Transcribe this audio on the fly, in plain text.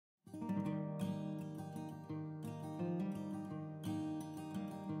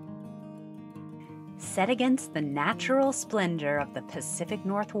Set against the natural splendor of the Pacific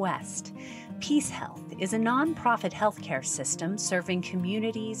Northwest, Peace Health is a nonprofit healthcare system serving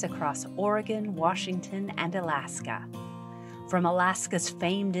communities across Oregon, Washington, and Alaska. From Alaska's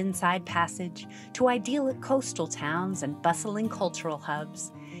famed Inside Passage to idyllic coastal towns and bustling cultural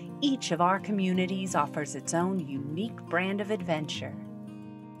hubs, each of our communities offers its own unique brand of adventure.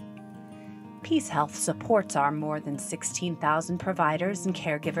 Peace Health supports our more than 16,000 providers and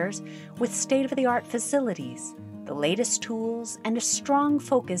caregivers with state-of-the-art facilities, the latest tools, and a strong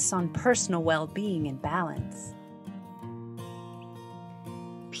focus on personal well-being and balance.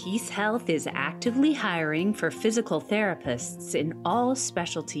 Peace Health is actively hiring for physical therapists in all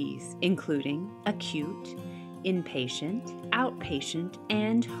specialties, including acute, inpatient, outpatient,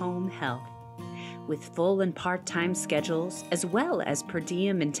 and home health. With full and part-time schedules, as well as per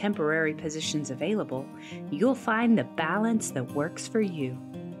diem and temporary positions available, you'll find the balance that works for you.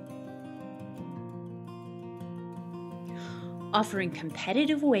 Offering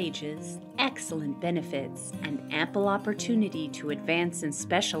competitive wages, excellent benefits, and ample opportunity to advance and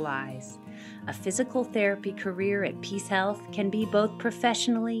specialize, a physical therapy career at Peace Health can be both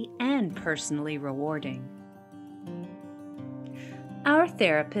professionally and personally rewarding. Our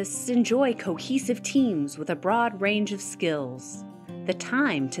therapists enjoy cohesive teams with a broad range of skills, the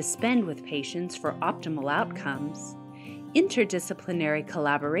time to spend with patients for optimal outcomes, interdisciplinary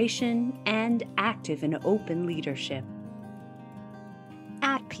collaboration, and active and open leadership.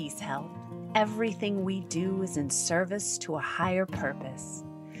 At Peace Health, everything we do is in service to a higher purpose.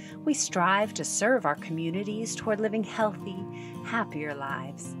 We strive to serve our communities toward living healthy, happier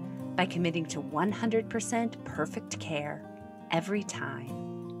lives by committing to 100% perfect care every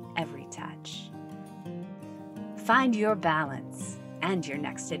time, every touch. Find your balance and your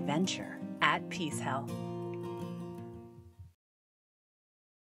next adventure at Peace Health.